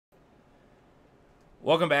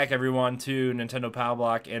Welcome back, everyone, to Nintendo Power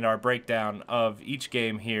Block and our breakdown of each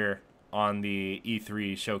game here on the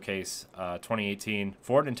E3 Showcase 2018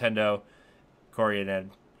 for Nintendo. Corey and Ed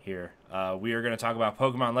here. We are going to talk about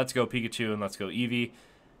Pokemon Let's Go Pikachu and Let's Go Eevee.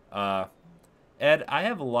 Ed, I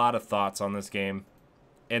have a lot of thoughts on this game,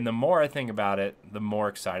 and the more I think about it, the more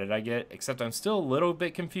excited I get, except I'm still a little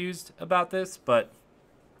bit confused about this, but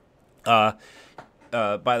by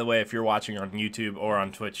the way, if you're watching on YouTube or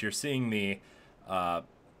on Twitch, you're seeing the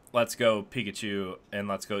Let's Go Pikachu and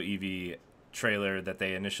Let's Go Eevee trailer that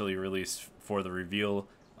they initially released for the reveal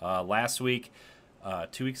last week,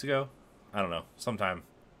 2 weeks ago. I don't know, sometime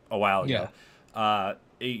a while ago. Yeah.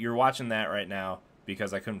 You're watching that right now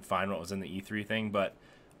because I couldn't find what was in the E3 thing, but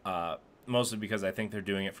mostly because I think they're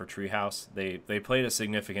doing it for Treehouse. They played a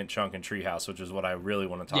significant chunk in Treehouse, which is what I really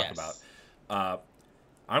want to talk about.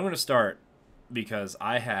 I'm going to start because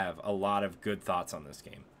I have a lot of good thoughts on this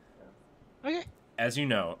game. Okay. As you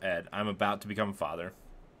know, Ed, I'm about to become a father.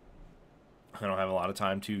 I don't have a lot of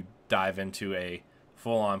time to dive into a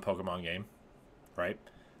full-on Pokemon game, right?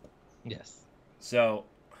 Yes. So,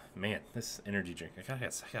 man, this energy drink, I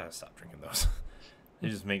gotta stop drinking those. They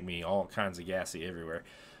just make me all kinds of gassy everywhere.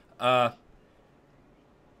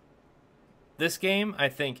 This game, I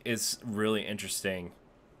think, is really interesting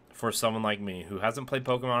for someone like me who hasn't played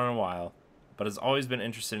Pokemon in a while, but has always been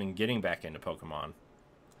interested in getting back into Pokemon.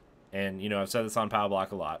 And, you know, I've said this on Power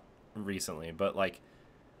Block a lot recently, but, like,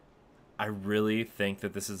 I really think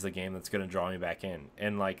that this is the game that's going to draw me back in.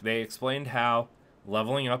 And, like, they explained how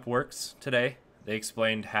leveling up works today. They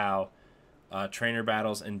explained how trainer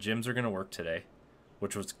battles and gyms are going to work today,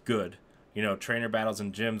 which was good. You know, trainer battles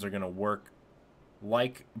and gyms are going to work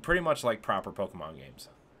like pretty much like proper Pokemon games.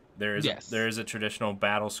 There is a traditional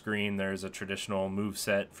battle screen. There is a traditional move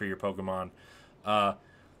set for your Pokemon.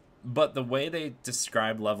 But the way they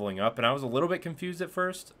described leveling up, and I was a little bit confused at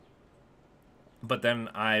first, but then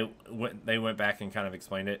they went back and kind of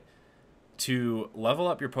explained it. To level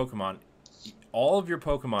up your Pokemon, all of your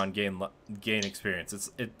Pokemon gain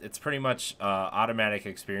experience. It's pretty much automatic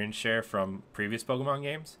experience share from previous Pokemon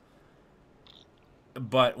games.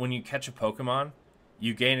 But when you catch a Pokemon,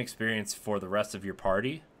 you gain experience for the rest of your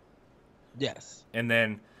party. Yes. And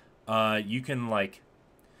then you can, like,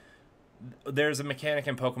 there's a mechanic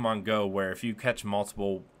in Pokemon Go where if you catch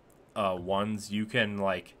multiple ones, you can,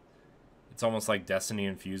 like, it's almost like Destiny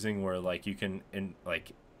infusing, where, like, you can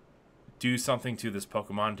do something to this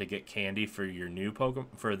Pokemon to get candy for your new Pokemon,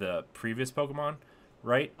 for the previous Pokemon,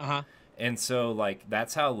 right? Uh-huh. And so, like,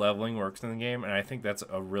 that's how leveling works in the game, and I think that's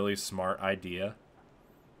a really smart idea,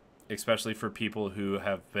 especially for people who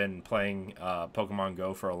have been playing Pokemon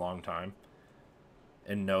Go for a long time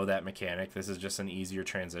and know that mechanic. This is just an easier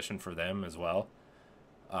transition for them as well.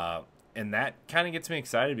 And that kind of gets me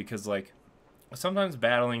excited because, like, sometimes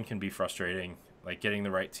battling can be frustrating. Like, getting the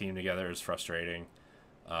right team together is frustrating.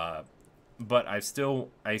 But I still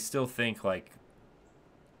think, like,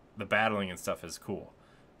 the battling and stuff is cool.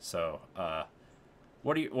 So,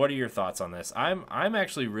 what are your thoughts on this? I'm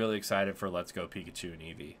actually really excited for Let's Go Pikachu and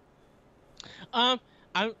Eevee.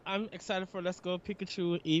 I'm excited for Let's Go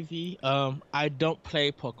Pikachu and Eevee. I don't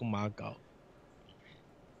play Pokemon Go.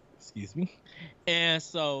 Excuse me. And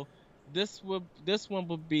so this one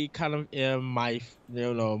would be kind of in my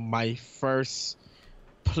first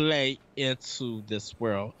play into this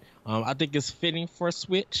world. I think it's fitting for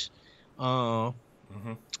Switch. And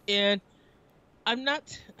I'm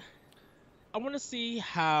not. I want to see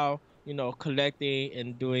how, collecting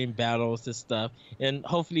and doing battles and stuff, and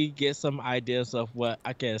hopefully get some ideas of what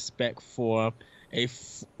I can expect for a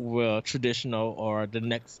traditional or the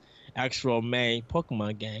next actual main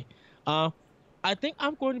Pokemon game. I think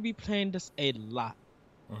I'm going to be playing this a lot.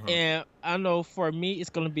 And I know for me, it's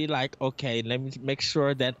going to be like, okay, let me make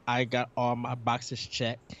sure that I got all my boxes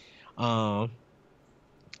checked.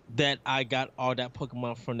 That I got all that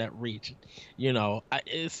Pokemon from that region.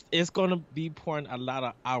 It's going to be pouring a lot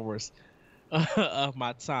of hours of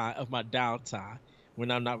my time, of my downtime,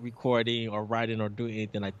 when I'm not recording or writing or doing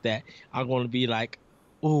anything like that. I'm going to be like,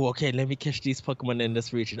 oh, okay, let me catch these Pokemon in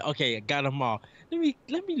this region. Okay, I got them all. Let me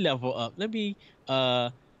level up. Let me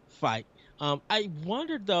fight. I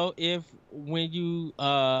wonder though if when you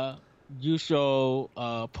use your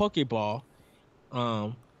Pokeball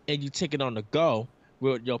and you take it on the go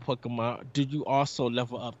with your Pokemon, do you also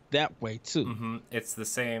level up that way too? It's the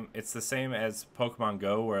same. It's the same as Pokemon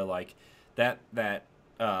Go, where, like, that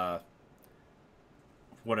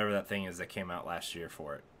whatever that thing is that came out last year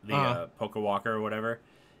for it, the Pokewalker or whatever.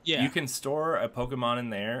 Yeah. You can store a Pokemon in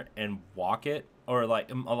there and walk it, or, like,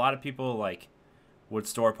 a lot of people, like, would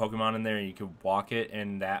store Pokemon in there and you could walk it,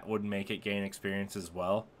 and that would make it gain experience as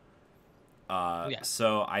well. Yes.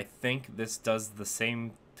 So I think this does the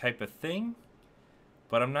same type of thing,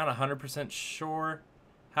 but I'm not 100% sure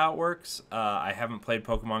how it works. I haven't played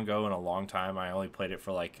Pokemon Go in a long time. I only played it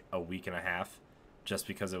for like a week and a half just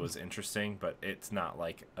because it was interesting, but it's not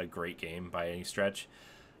like a great game by any stretch.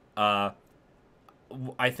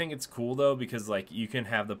 I think it's cool though because like you can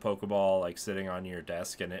have the Pokeball like sitting on your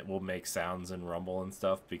desk and it will make sounds and rumble and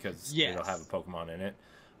stuff because it'll have a Pokemon in it.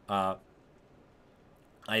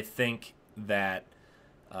 I think that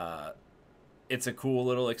it's a cool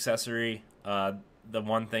little accessory. The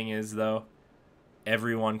one thing is though,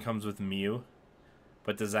 everyone comes with Mew,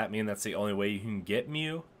 but does that mean that's the only way you can get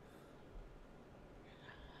Mew?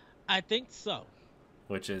 I think so.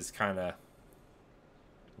 Which is kind of,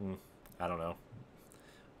 I don't know.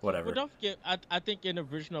 Whatever. Well, don't forget. I think in the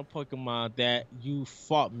original Pokemon that you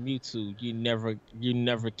fought Mewtwo, you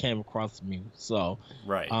never came across Mew. So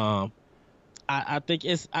Right. I think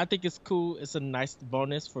it's cool. It's a nice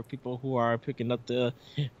bonus for people who are picking up the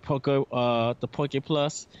Poke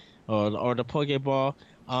Plus or the Pokeball.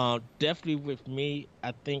 Definitely with me,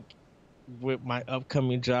 I think with my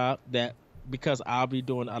upcoming job that because I'll be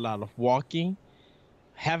doing a lot of walking,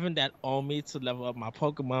 having that on me to level up my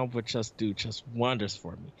Pokemon would just do just wonders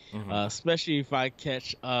for me. Especially if I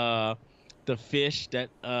catch the fish that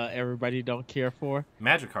everybody don't care for.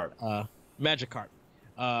 Magikarp.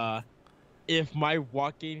 Magikarp. If my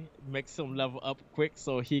walking makes him level up quick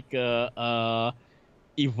so he could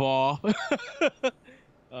evolve,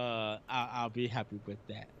 I'll be happy with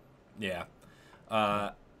that. Yeah.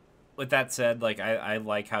 With that said, like I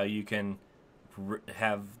like how you can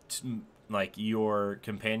have like your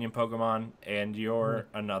companion Pokemon and your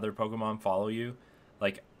another Pokemon follow you.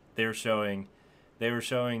 Like they were showing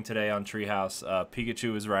today on Treehouse,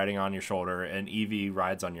 Pikachu is riding on your shoulder and Eevee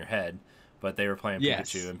rides on your head. But they were playing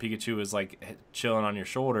Pikachu, and Pikachu was like chilling on your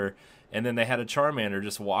shoulder, and then they had a Charmander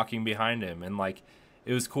just walking behind him, and like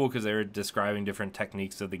it was cool because they were describing different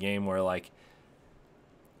techniques of the game where like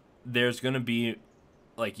there's gonna be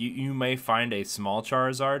like you may find a small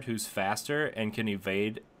Charizard who's faster and can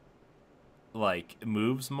evade like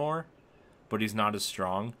moves more, but he's not as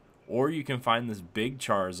strong, or you can find this big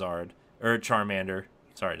Charizard or Charmander.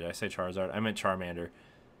 Sorry, did I say Charizard? I meant Charmander.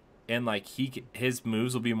 And like his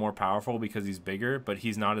moves will be more powerful because he's bigger, but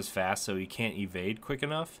he's not as fast, so he can't evade quick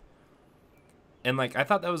enough. And like I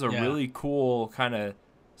thought that was a really cool kind of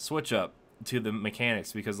switch up to the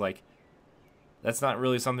mechanics because like that's not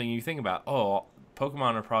really something you think about. Oh,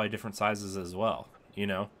 Pokemon are probably different sizes as well, you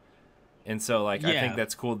know? And so like I think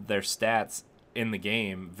that's cool that their stats in the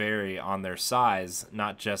game vary on their size,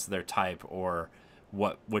 not just their type or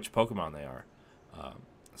which Pokemon they are.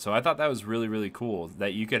 So I thought that was really, really cool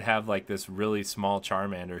that you could have like this really small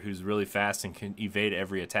Charmander who's really fast and can evade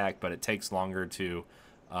every attack, but it takes longer to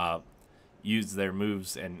use their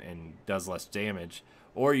moves and does less damage.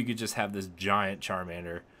 Or you could just have this giant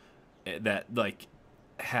Charmander that like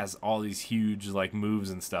has all these huge like moves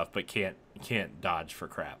and stuff, but can't dodge for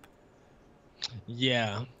crap.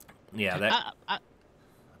 Yeah. Yeah. That.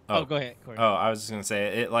 Go ahead, Corey. Oh, I was just gonna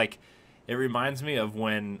say it reminds me of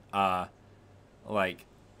when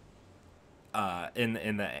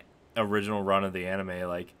in the original run of the anime,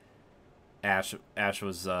 like Ash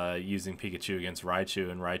was using Pikachu against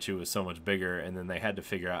Raichu, and Raichu was so much bigger, and then they had to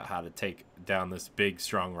figure out how to take down this big,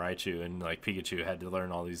 strong Raichu, and like Pikachu had to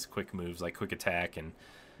learn all these quick moves, like quick attack and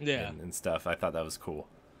stuff. I thought that was cool.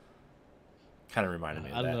 Kind of reminded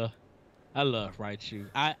me of that. I love Raichu.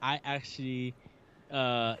 I actually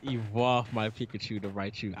evolved my Pikachu to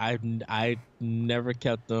Raichu. I never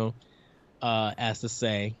kept them as the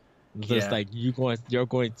same. Just like you're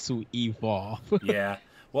going to evolve. Yeah.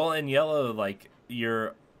 Well, in Yellow, like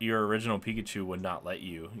your original Pikachu would not let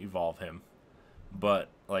you evolve him, but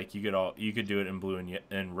like you could do it in Blue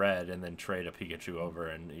and Red, and then trade a Pikachu over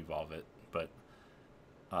and evolve it. But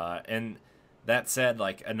and that said,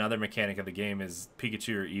 like another mechanic of the game is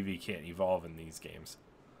Pikachu or Eevee can't evolve in these games.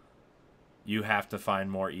 You have to find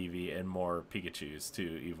more Eevee and more Pikachus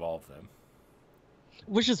to evolve them.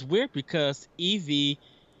 Which is weird because Eevee.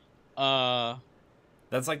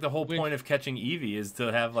 That's like the whole point of catching Eevee is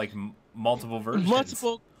to have like multiple versions.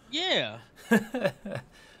 Yeah.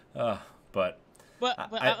 But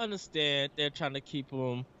I understand they're trying to keep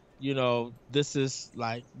them. You know, this is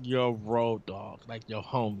like your road dog, like your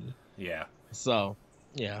homie. Yeah. So,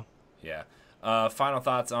 yeah. Yeah. Final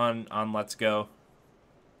thoughts on Let's Go.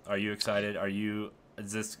 Are you excited?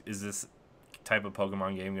 Is this type of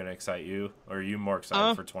Pokemon game going to excite you, or are you more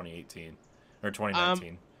excited for 2018 or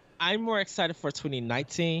 2019? I'm more excited for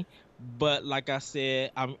 2019, But like I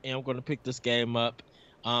said, I am going to pick this game up,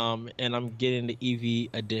 and I'm getting the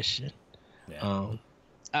EV edition. Yeah. Um,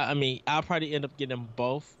 I mean, I'll probably end up getting them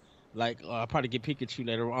both. Like, I'll probably get Pikachu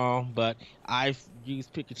later on, but I've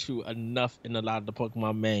used Pikachu enough in a lot of the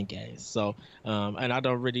Pokemon main games. So, and I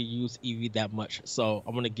don't really use Eevee that much. So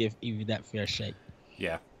I'm gonna give Eevee that fair shake.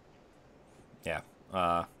 Yeah. Yeah.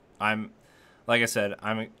 I'm like I said,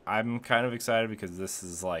 I'm kind of excited because this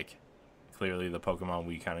is like clearly the Pokemon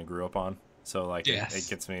we kind of grew up on. So like it Yes.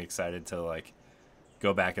 gets me excited to like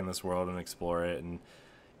go back in this world and explore it, and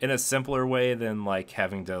in a simpler way than like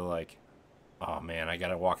having to like, oh man, I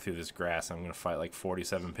gotta walk through this grass. I'm gonna fight like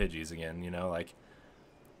 47 Pidgeys again. You know, like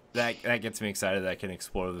that gets me excited that I can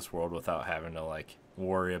explore this world without having to like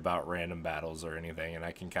worry about random battles or anything, and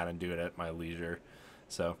I can kind of do it at my leisure.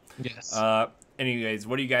 So, Yes. anyways,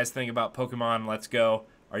 what do you guys think about Pokemon Let's Go?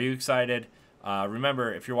 Are you excited?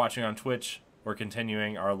 Remember, if you're watching on Twitch, we're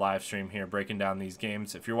continuing our live stream here, breaking down these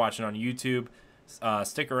games. If you're watching on YouTube,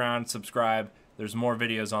 stick around, subscribe. There's more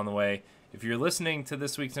videos on the way. If you're listening to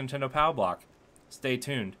this week's Nintendo Power Block, stay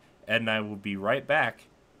tuned. Ed and I will be right back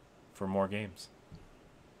for more games.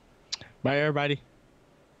 Bye, everybody.